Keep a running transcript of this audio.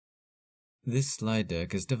This slide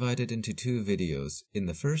deck is divided into two videos. In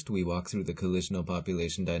the first, we walk through the collisional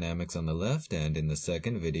population dynamics on the left, and in the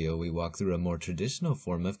second video, we walk through a more traditional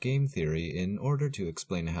form of game theory in order to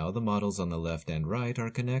explain how the models on the left and right are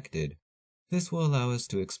connected. This will allow us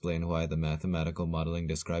to explain why the mathematical modeling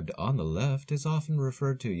described on the left is often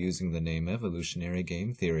referred to using the name evolutionary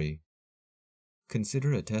game theory.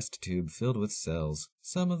 Consider a test tube filled with cells.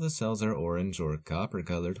 Some of the cells are orange or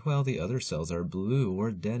copper-colored, while the other cells are blue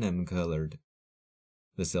or denim-colored.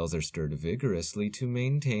 The cells are stirred vigorously to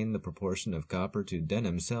maintain the proportion of copper to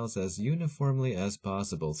denim cells as uniformly as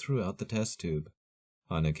possible throughout the test tube.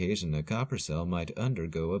 On occasion, a copper cell might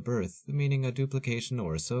undergo a birth, meaning a duplication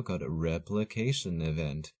or a so-called replication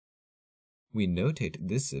event. We notate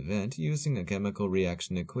this event using a chemical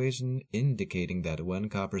reaction equation indicating that one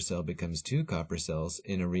copper cell becomes two copper cells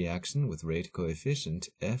in a reaction with rate coefficient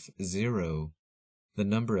F0. The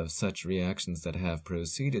number of such reactions that have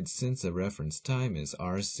proceeded since a reference time is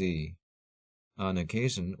Rc. On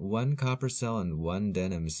occasion, one copper cell and one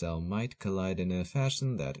denim cell might collide in a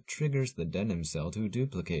fashion that triggers the denim cell to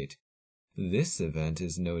duplicate. This event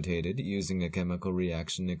is notated using a chemical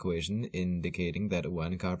reaction equation indicating that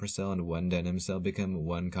one copper cell and one denim cell become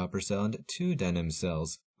one copper cell and two denim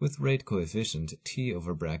cells, with rate coefficient T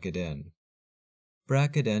over bracket n.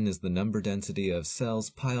 Bracket n is the number density of cells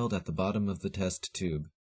piled at the bottom of the test tube.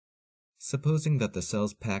 Supposing that the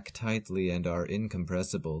cells pack tightly and are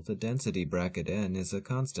incompressible, the density bracket n is a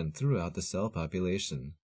constant throughout the cell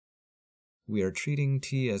population. We are treating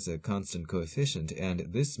T as a constant coefficient, and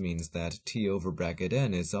this means that T over bracket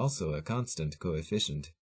n is also a constant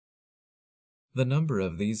coefficient. The number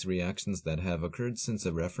of these reactions that have occurred since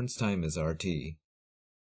a reference time is RT.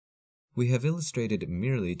 We have illustrated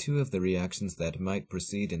merely two of the reactions that might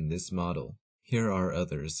proceed in this model. Here are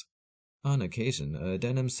others. On occasion, a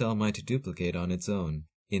denim cell might duplicate on its own.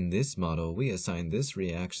 In this model, we assign this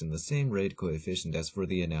reaction the same rate coefficient as for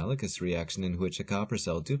the analogous reaction in which a copper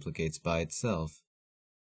cell duplicates by itself.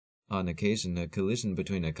 On occasion, a collision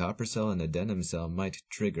between a copper cell and a denim cell might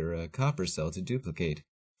trigger a copper cell to duplicate.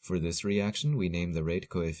 For this reaction, we name the rate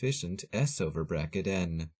coefficient S over bracket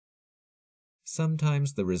n.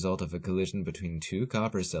 Sometimes the result of a collision between two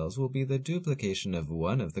copper cells will be the duplication of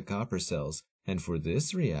one of the copper cells, and for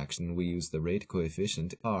this reaction, we use the rate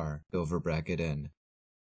coefficient R over bracket n.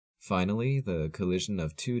 Finally, the collision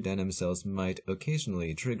of two denim cells might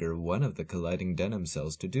occasionally trigger one of the colliding denim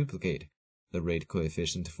cells to duplicate. The rate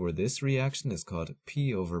coefficient for this reaction is called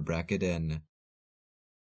P over bracket n.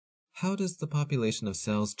 How does the population of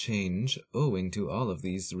cells change owing to all of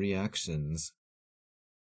these reactions?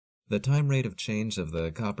 The time rate of change of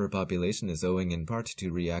the copper population is owing in part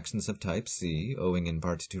to reactions of type C, owing in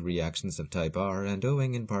part to reactions of type R, and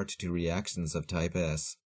owing in part to reactions of type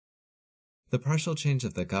S. The partial change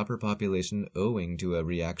of the copper population owing to a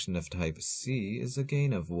reaction of type C is a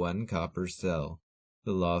gain of one copper cell.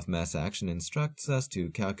 The law of mass action instructs us to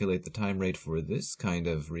calculate the time rate for this kind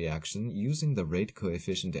of reaction using the rate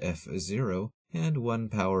coefficient F0 and 1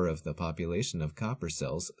 power of the population of copper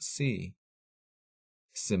cells C.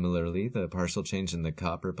 Similarly, the partial change in the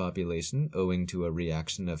copper population owing to a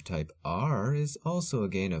reaction of type R is also a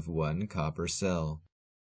gain of one copper cell.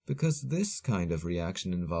 Because this kind of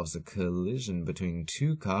reaction involves a collision between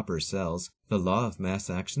two copper cells, the law of mass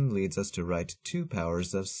action leads us to write 2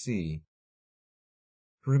 powers of C.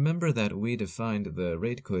 Remember that we defined the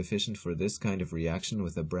rate coefficient for this kind of reaction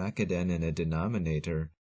with a bracket n in a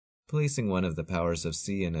denominator. Placing one of the powers of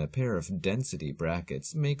C in a pair of density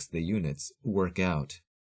brackets makes the units work out.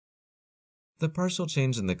 The partial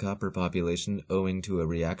change in the copper population owing to a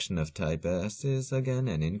reaction of type S is again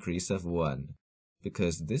an increase of 1.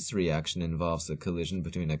 Because this reaction involves a collision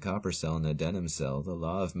between a copper cell and a denim cell, the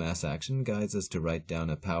law of mass action guides us to write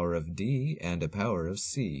down a power of D and a power of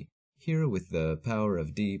C, here with the power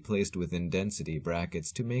of D placed within density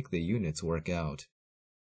brackets to make the units work out.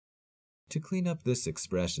 To clean up this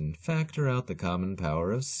expression, factor out the common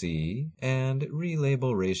power of C and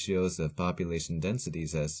relabel ratios of population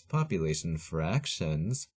densities as population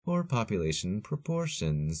fractions or population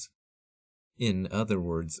proportions. In other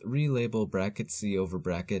words, relabel bracket C over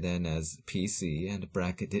bracket n as PC and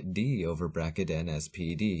bracket D over bracket n as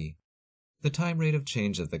PD. The time rate of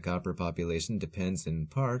change of the copper population depends in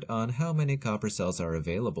part on how many copper cells are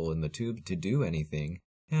available in the tube to do anything,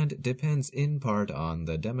 and depends in part on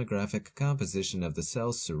the demographic composition of the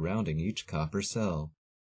cells surrounding each copper cell.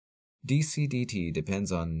 dc/dt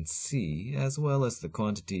depends on C as well as the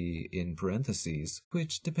quantity in parentheses,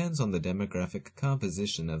 which depends on the demographic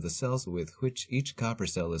composition of the cells with which each copper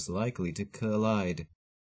cell is likely to collide.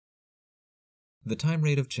 The time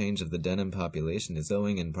rate of change of the denim population is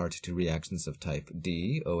owing in part to reactions of type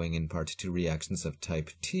D, owing in part to reactions of type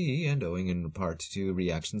T, and owing in part to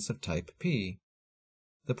reactions of type P.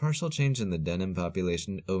 The partial change in the denim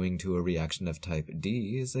population owing to a reaction of type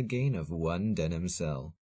D is a gain of 1 denim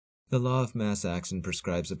cell. The law of mass action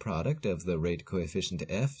prescribes a product of the rate coefficient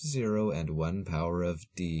F0 and 1 power of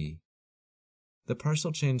D. The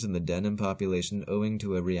partial change in the denim population owing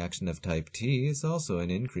to a reaction of type T is also an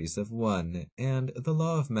increase of 1, and the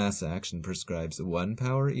law of mass action prescribes 1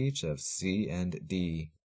 power each of C and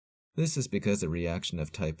D. This is because a reaction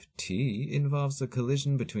of type T involves a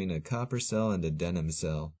collision between a copper cell and a denim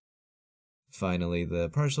cell. Finally, the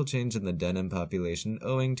partial change in the denim population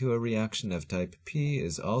owing to a reaction of type P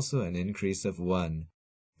is also an increase of 1.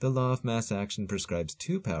 The law of mass action prescribes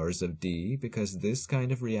 2 powers of D because this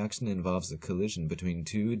kind of reaction involves a collision between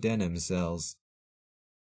 2 denim cells.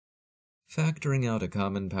 Factoring out a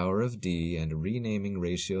common power of D and renaming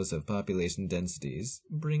ratios of population densities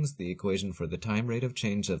brings the equation for the time rate of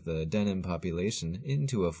change of the denim population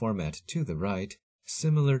into a format to the right,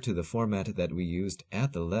 similar to the format that we used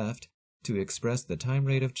at the left to express the time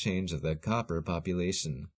rate of change of the copper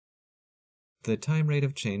population. The time rate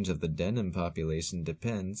of change of the denim population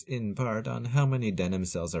depends, in part, on how many denim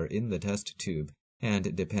cells are in the test tube,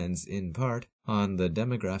 and depends, in part, on the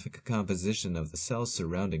demographic composition of the cells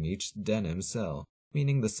surrounding each denim cell,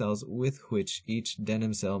 meaning the cells with which each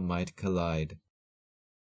denim cell might collide.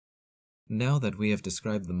 Now that we have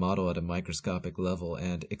described the model at a microscopic level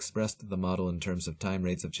and expressed the model in terms of time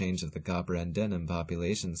rates of change of the copper and denim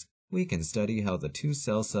populations, we can study how the 2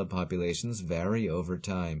 cell subpopulations vary over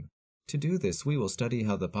time. To do this, we will study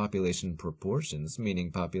how the population proportions,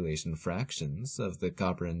 meaning population fractions, of the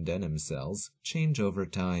copper and denim cells change over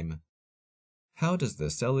time. How does the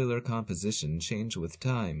cellular composition change with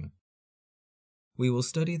time? We will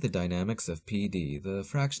study the dynamics of PD, the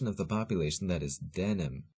fraction of the population that is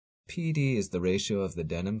denim. PD is the ratio of the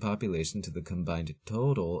denim population to the combined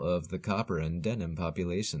total of the copper and denim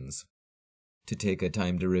populations. To take a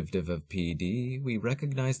time derivative of PD, we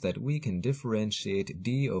recognize that we can differentiate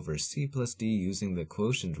d over c plus d using the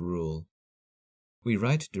quotient rule. We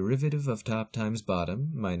write derivative of top times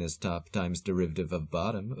bottom minus top times derivative of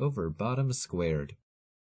bottom over bottom squared.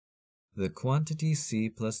 The quantity c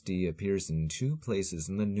plus d appears in 2 places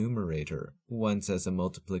in the numerator, once as a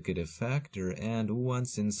multiplicative factor and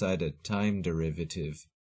once inside a time derivative.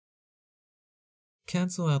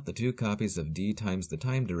 Cancel out the 2 copies of d times the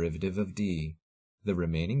time derivative of d. The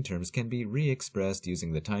remaining terms can be re-expressed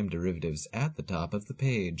using the time derivatives at the top of the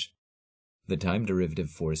page. The time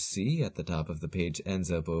derivative for c at the top of the page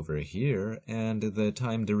ends up over here, and the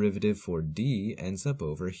time derivative for d ends up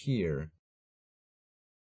over here.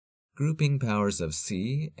 Grouping powers of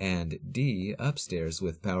c and d upstairs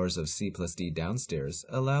with powers of c plus d downstairs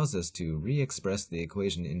allows us to re-express the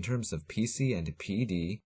equation in terms of pc and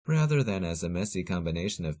pd, rather than as a messy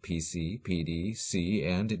combination of pc, pd, c,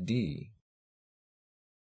 and d.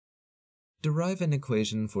 Derive an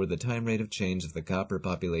equation for the time rate of change of the copper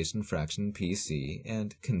population fraction Pc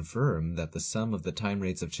and confirm that the sum of the time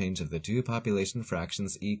rates of change of the 2 population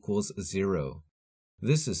fractions equals 0.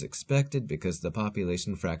 This is expected because the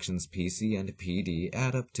population fractions Pc and Pd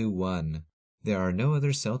add up to 1. There are no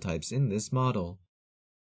other cell types in this model.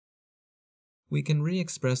 We can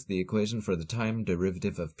re-express the equation for the time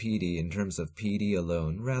derivative of Pd in terms of Pd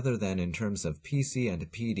alone rather than in terms of Pc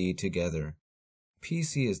and Pd together.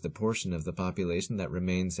 Pc is the portion of the population that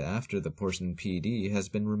remains after the portion Pd has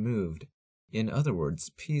been removed. In other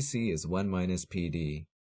words, Pc is 1 minus Pd.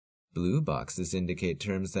 Blue boxes indicate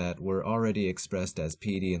terms that were already expressed as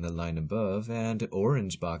Pd in the line above, and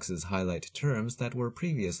orange boxes highlight terms that were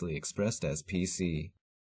previously expressed as Pc.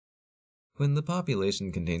 When the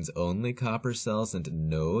population contains only copper cells and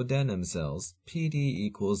no denim cells, Pd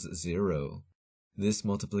equals 0. This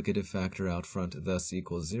multiplicative factor out front thus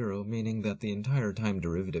equals 0, meaning that the entire time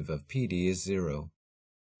derivative of Pd is 0.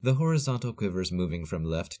 The horizontal quivers moving from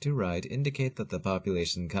left to right indicate that the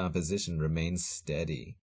population composition remains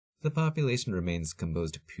steady. The population remains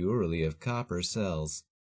composed purely of copper cells.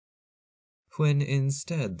 When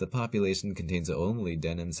instead the population contains only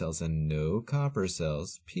denim cells and no copper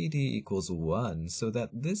cells, Pd equals 1, so that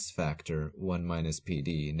this factor, 1 minus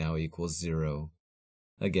Pd, now equals 0.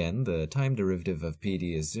 Again, the time derivative of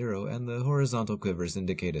Pd is 0, and the horizontal quivers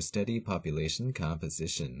indicate a steady population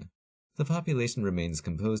composition. The population remains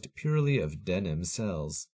composed purely of denim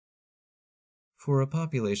cells. For a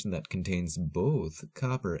population that contains both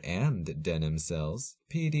copper and denim cells,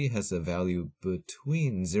 Pd has a value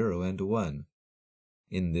between 0 and 1.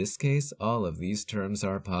 In this case, all of these terms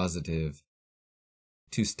are positive.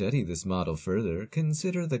 To study this model further,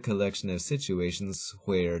 consider the collection of situations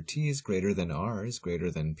where t is greater than r is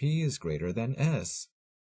greater than p is greater than s.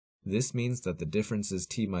 This means that the differences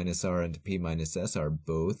t minus r and p minus s are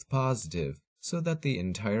both positive, so that the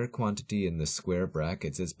entire quantity in the square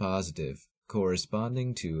brackets is positive,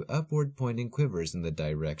 corresponding to upward pointing quivers in the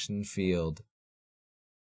direction field.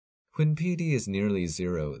 When PD is nearly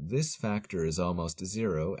zero, this factor is almost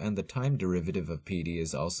zero, and the time derivative of PD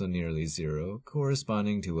is also nearly zero,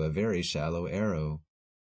 corresponding to a very shallow arrow.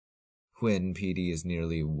 When PD is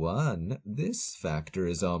nearly 1, this factor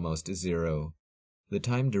is almost zero. The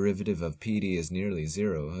time derivative of PD is nearly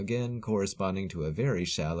zero, again corresponding to a very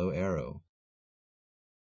shallow arrow.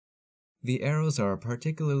 The arrows are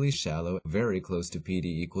particularly shallow, very close to PD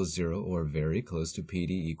equals 0 or very close to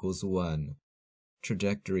PD equals 1.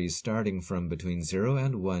 Trajectories starting from between 0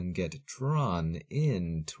 and 1 get drawn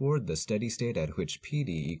in toward the steady state at which PD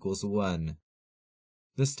equals 1.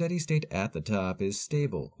 The steady state at the top is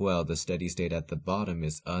stable, while the steady state at the bottom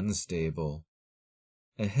is unstable.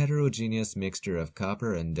 A heterogeneous mixture of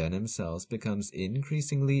copper and denim cells becomes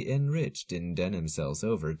increasingly enriched in denim cells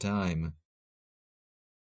over time.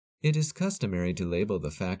 It is customary to label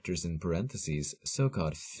the factors in parentheses,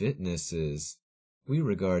 so-called fitnesses. We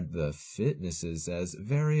regard the fitnesses as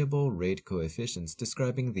variable rate coefficients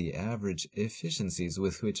describing the average efficiencies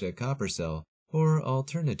with which a copper cell, or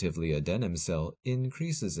alternatively a denim cell,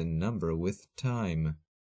 increases in number with time.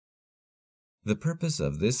 The purpose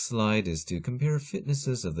of this slide is to compare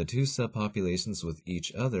fitnesses of the two subpopulations with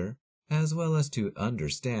each other, as well as to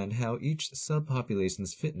understand how each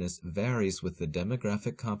subpopulation's fitness varies with the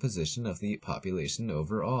demographic composition of the population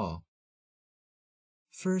overall.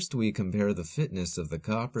 First, we compare the fitness of the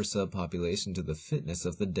copper subpopulation to the fitness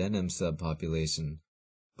of the denim subpopulation.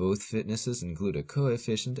 Both fitnesses include a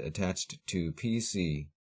coefficient attached to PC.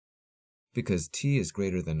 Because T is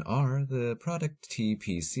greater than R, the product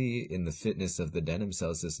TPC in the fitness of the denim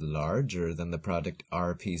cells is larger than the product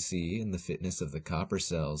RPC in the fitness of the copper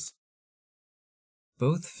cells.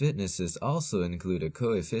 Both fitnesses also include a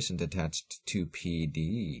coefficient attached to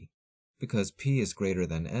PD. Because P is greater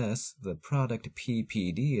than S, the product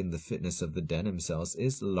PPD in the fitness of the denim cells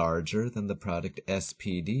is larger than the product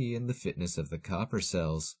SPD in the fitness of the copper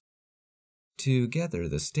cells. Together,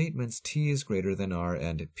 the statements T is greater than R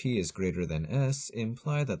and P is greater than S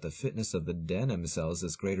imply that the fitness of the denim cells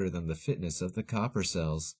is greater than the fitness of the copper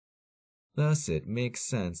cells. Thus, it makes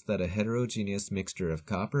sense that a heterogeneous mixture of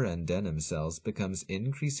copper and denim cells becomes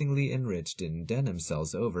increasingly enriched in denim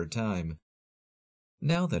cells over time.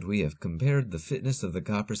 Now that we have compared the fitness of the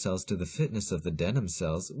copper cells to the fitness of the denim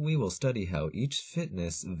cells, we will study how each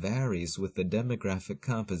fitness varies with the demographic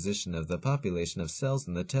composition of the population of cells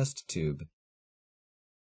in the test tube.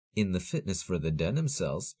 In the fitness for the denim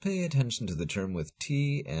cells, pay attention to the term with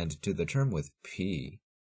T and to the term with P.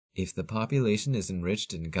 If the population is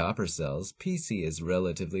enriched in copper cells, PC is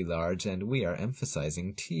relatively large and we are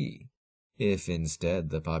emphasizing T. If instead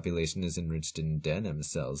the population is enriched in denim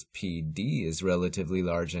cells, PD is relatively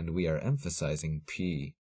large and we are emphasizing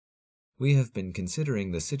P. We have been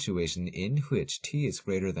considering the situation in which T is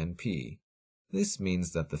greater than P. This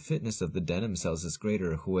means that the fitness of the denim cells is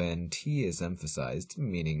greater when T is emphasized,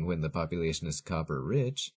 meaning when the population is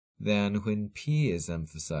copper-rich, than when P is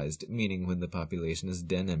emphasized, meaning when the population is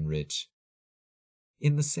denim-rich.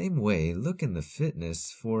 In the same way, look in the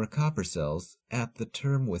fitness for copper cells at the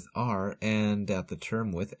term with R and at the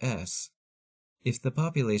term with S. If the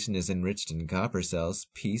population is enriched in copper cells,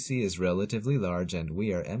 PC is relatively large and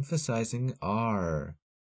we are emphasizing R.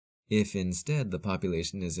 If instead the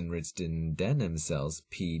population is enriched in denim cells,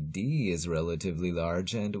 PD is relatively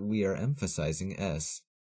large and we are emphasizing S.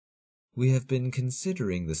 We have been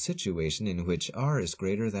considering the situation in which R is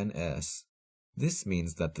greater than S. This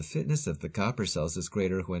means that the fitness of the copper cells is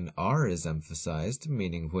greater when R is emphasized,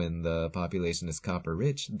 meaning when the population is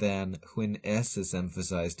copper-rich, than when S is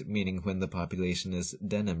emphasized, meaning when the population is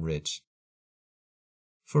denim-rich.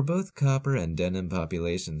 For both copper and denim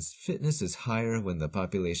populations, fitness is higher when the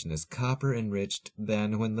population is copper-enriched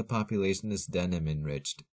than when the population is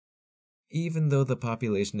denim-enriched. Even though the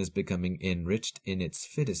population is becoming enriched in its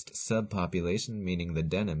fittest subpopulation, meaning the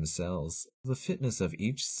denim cells, the fitness of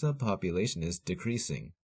each subpopulation is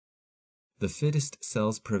decreasing. The fittest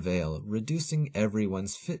cells prevail, reducing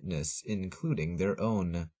everyone's fitness, including their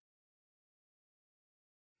own.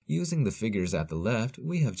 Using the figures at the left,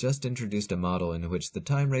 we have just introduced a model in which the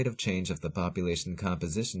time rate of change of the population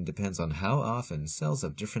composition depends on how often cells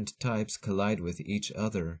of different types collide with each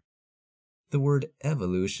other. The word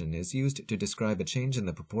evolution is used to describe a change in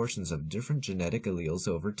the proportions of different genetic alleles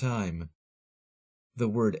over time. The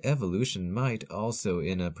word evolution might also,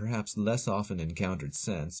 in a perhaps less often encountered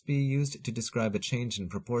sense, be used to describe a change in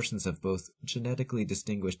proportions of both genetically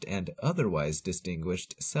distinguished and otherwise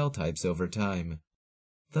distinguished cell types over time.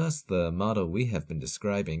 Thus, the model we have been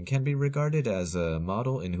describing can be regarded as a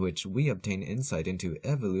model in which we obtain insight into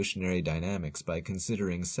evolutionary dynamics by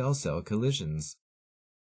considering cell-cell collisions.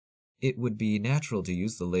 It would be natural to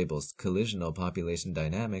use the labels collisional population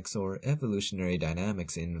dynamics or evolutionary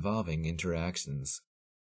dynamics involving interactions.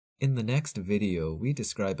 In the next video, we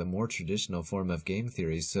describe a more traditional form of game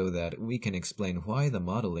theory so that we can explain why the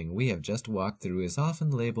modeling we have just walked through is often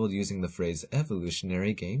labeled using the phrase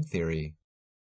evolutionary game theory.